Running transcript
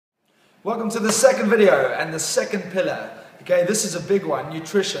Welcome to the second video and the second pillar. Okay, this is a big one,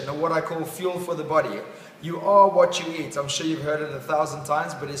 nutrition, or what I call fuel for the body. You are what you eat. I'm sure you've heard it 1,000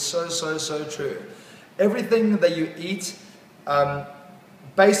 times, but it's so true. Everything that you eat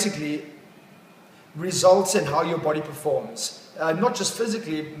basically results in how your body performs. Not just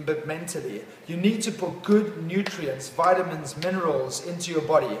physically, but mentally. You need to put good nutrients, vitamins, minerals into your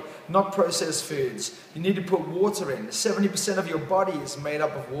body, not processed foods. You need to put water in. 70% of your body is made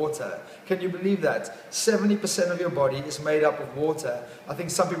up of water. Can you believe that? 70% of your body is made up of water. I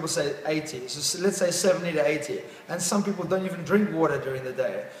think some people say 80. So let's say 70 to 80. And some people don't even drink water during the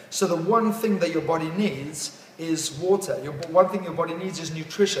day. So the one thing that your body needs is water. One thing your body needs is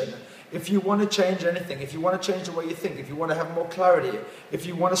nutrition. If you want to change anything, if you want to change the way you think, if you want to have more clarity, if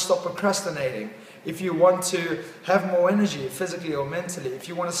you want to stop procrastinating, if you want to have more energy physically or mentally, if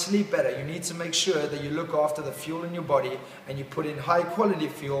you want to sleep better, you need to make sure that you look after the fuel in your body and you put in high quality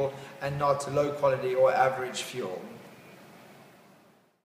fuel and not low quality or average fuel.